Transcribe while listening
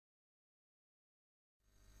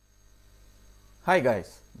Hi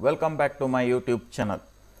guys, welcome back to my YouTube channel.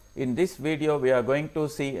 In this video we are going to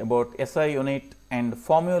see about SI unit and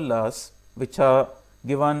formulas which are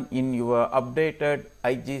given in your updated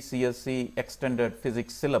IGCSE extended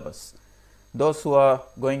physics syllabus. Those who are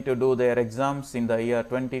going to do their exams in the year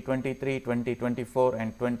 2023, 2024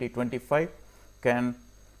 and 2025 can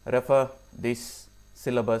refer this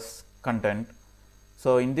syllabus content.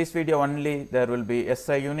 So in this video only there will be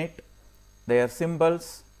SI unit, their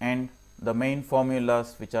symbols and the main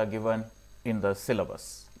formulas which are given in the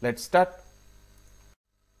syllabus. Let's start.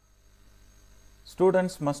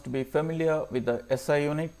 Students must be familiar with the SI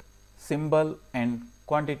unit, symbol and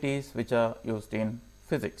quantities which are used in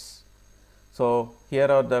physics. So here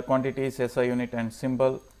are the quantities, SI unit and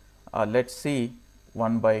symbol. Let's see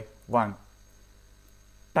one by one.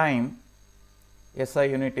 Time, SI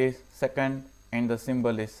unit is second and the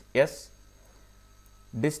symbol is S.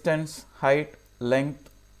 Distance, height, length,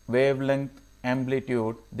 wavelength,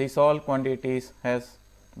 amplitude, these all quantities has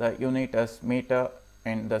the unit as meter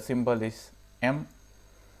and the symbol is m.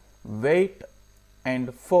 Weight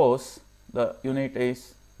and force, the unit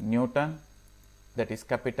is Newton, that is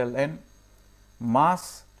capital N.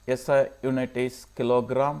 Mass, SI unit is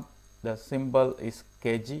kilogram, the symbol is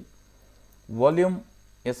kg. Volume,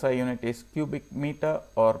 SI unit is cubic meter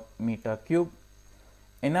or meter cube.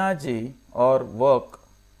 Energy or work,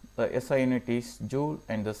 the SI unit is joule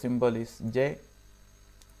and the symbol is J.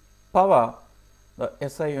 Power, the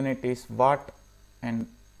SI unit is watt and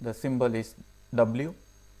the symbol is W.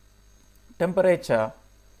 Temperature,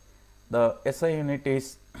 the SI unit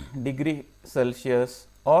is degree Celsius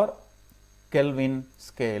or Kelvin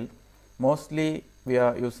scale. Mostly we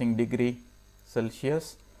are using degree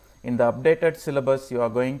Celsius. In the updated syllabus you are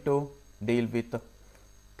going to deal with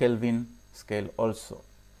Kelvin scale also.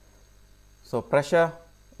 So pressure,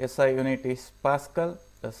 SI unit is Pascal,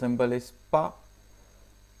 the symbol is Pa.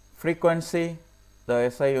 Frequency, the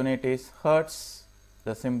SI unit is Hertz,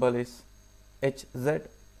 the symbol is Hz.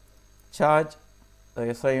 Charge,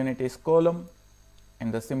 the SI unit is Coulomb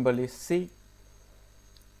and the symbol is C.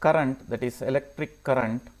 Current, that is electric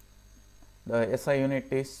current, the SI unit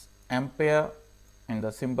is Ampere and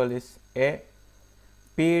the symbol is A.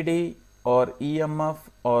 PD or EMF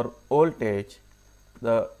or voltage,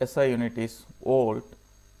 the SI unit is volt,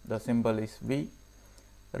 the symbol is V.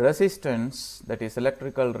 Resistance, that is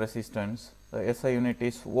electrical resistance, the SI unit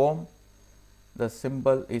is ohm, the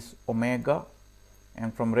symbol is omega.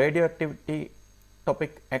 And from radioactivity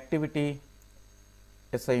topic activity,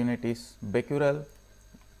 SI unit is becquerel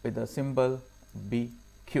with the symbol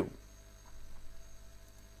BQ.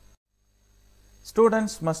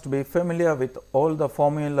 Students must be familiar with all the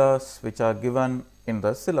formulas which are given in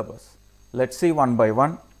the syllabus. Let's see one by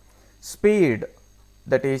one. Speed,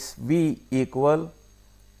 that is V equal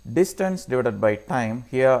distance divided by time.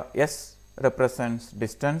 Here S represents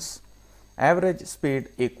distance. Average speed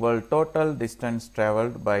equal total distance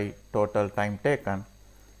travelled by total time taken.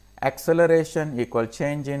 Acceleration equal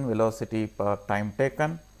change in velocity per time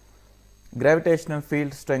taken. Gravitational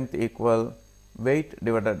field strength equal weight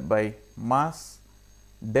divided by mass.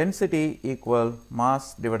 Density equal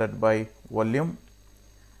mass divided by volume.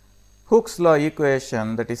 Hooke's law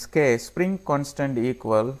equation, that is K, spring constant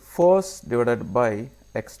equal force divided by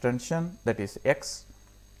extension, that is X.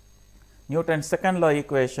 Newton's second law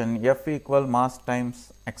equation, F equal mass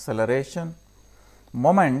times acceleration.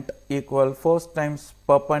 Moment equal force times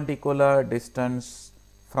perpendicular distance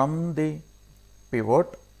from the pivot.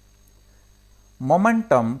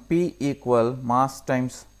 Momentum P equal mass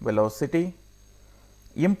times velocity.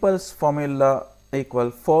 Impulse formula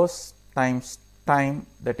equal force times time,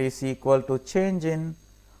 that is equal to change in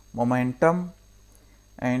momentum,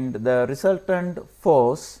 and the resultant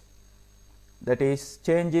force, that is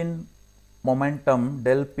change in momentum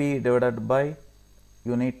del P divided by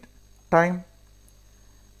unit time.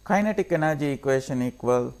 Kinetic energy equation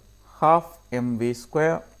equal half mv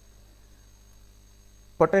square.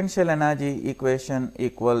 Potential energy equation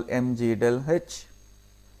equal mg del H.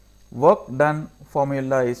 Work done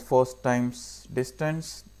formula is force times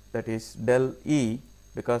distance, that is del E,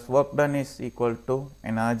 because work done is equal to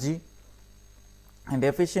energy. And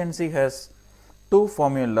efficiency has two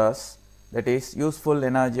formulas, that is useful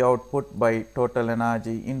energy output by total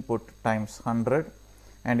energy input times 100,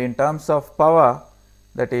 and in terms of power,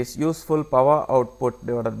 that is useful power output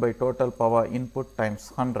divided by total power input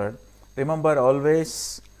times 100. Remember,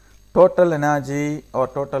 always total energy or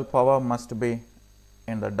total power must be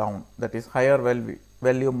in the down, that is higher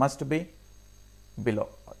value must be below,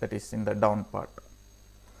 that is in the down part.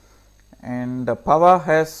 And the power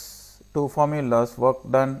has two formulas, work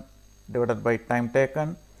done divided by time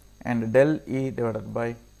taken and del E divided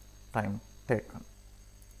by time taken.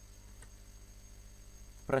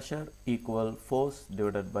 Pressure equal force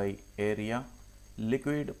divided by area.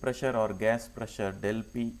 Liquid pressure or gas pressure del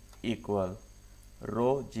P equal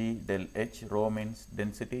rho G del H. Rho means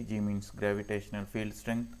density, G means gravitational field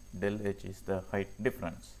strength, del H is the height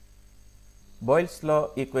difference. Boyle's law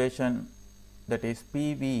equation, that is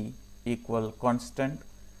PV equal constant,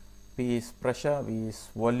 P is pressure, V is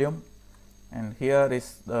volume, and here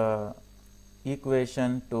is the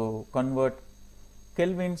equation to convert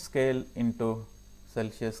Kelvin scale into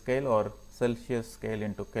Celsius scale or Celsius scale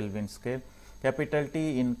into Kelvin scale. Capital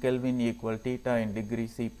T in Kelvin equal theta in degree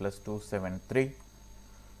C plus 273.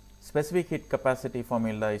 Specific heat capacity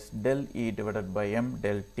formula is del E divided by m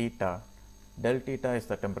del theta. Del theta is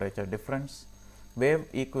the temperature difference. Wave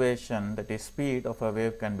equation, that is speed of a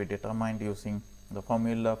wave, can be determined using the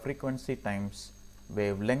formula frequency times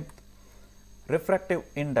wavelength. Refractive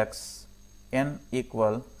index n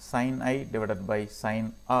equal sin I divided by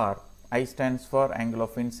sin R. I stands for angle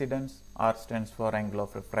of incidence, R stands for angle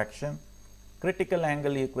of refraction. Critical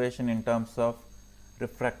angle equation in terms of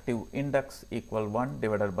refractive index equal 1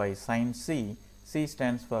 divided by sin C. C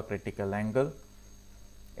stands for critical angle.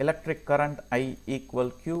 Electric current I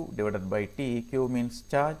equal Q divided by T. Q means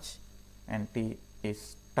charge and T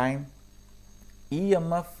is time.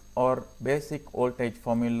 EMF or basic voltage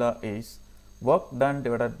formula is work done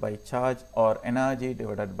divided by charge or energy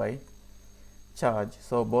divided by charge.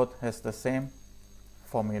 So, both has the same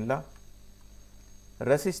formula.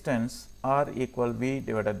 Resistance R equal V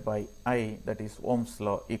divided by I, that is Ohm's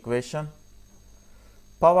law equation.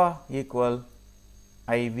 Power equal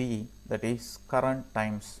IV, that is current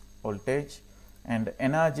times voltage, and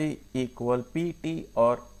energy equal PT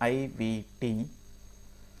or IVT.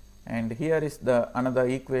 And here is the another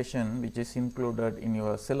equation which is included in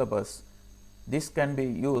your syllabus. This can be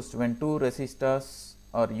used when two resistors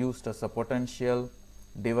are used as a potential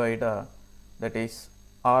divider, that is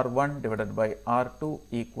R1 divided by R2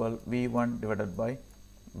 equal V1 divided by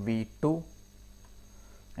V2,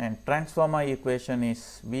 and transformer equation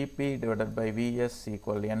is Vp divided by Vs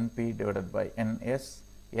equal Np divided by Ns.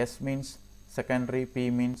 S means secondary,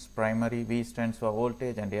 P means primary, V stands for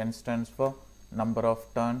voltage and N stands for number of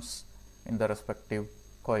turns in the respective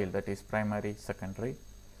coil, that is primary, secondary.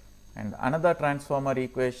 And another transformer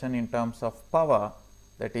equation in terms of power,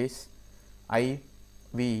 that is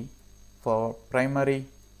IV for primary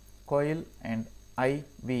coil and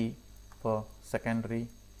IV for secondary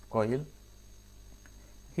coil.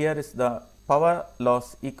 Here is the power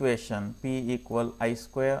loss equation, P equal I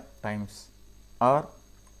square times R,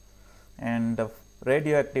 and the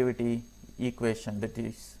radioactivity equation, that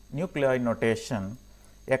is nuclei notation.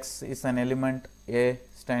 X is an element, A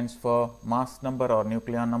stands for mass number or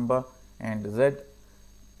nuclear number, and Z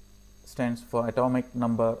stands for atomic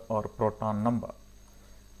number or proton number.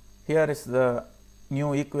 Here is the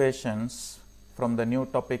new equations from the new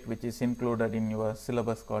topic which is included in your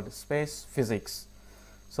syllabus called space physics.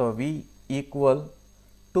 So, V equal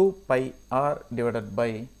 2 pi r divided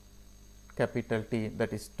by capital T,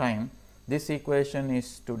 that is time. This equation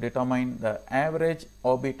is to determine the average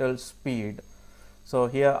orbital speed. So,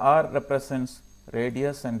 here r represents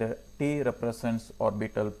radius and T represents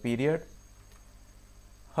orbital period.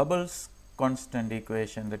 Hubble's constant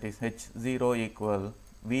equation, that is h0 equal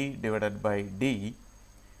V divided by D.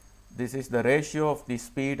 This is the ratio of the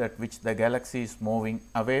speed at which the galaxy is moving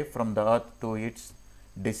away from the earth to its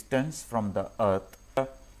distance from the earth.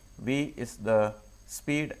 V is the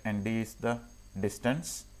speed and D is the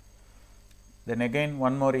distance. Then again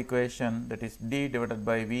one more equation, that is D divided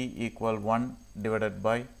by V equal 1 divided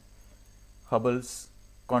by Hubble's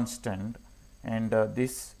constant, and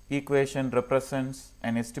this equation represents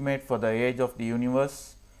an estimate for the age of the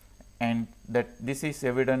universe, and that this is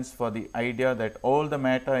evidence for the idea that all the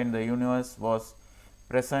matter in the universe was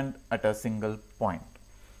present at a single point.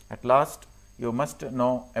 At last, you must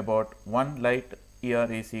know about 1 light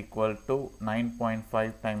year is equal to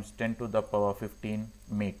 9.5 times 10 to the power 15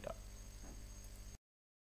 meter.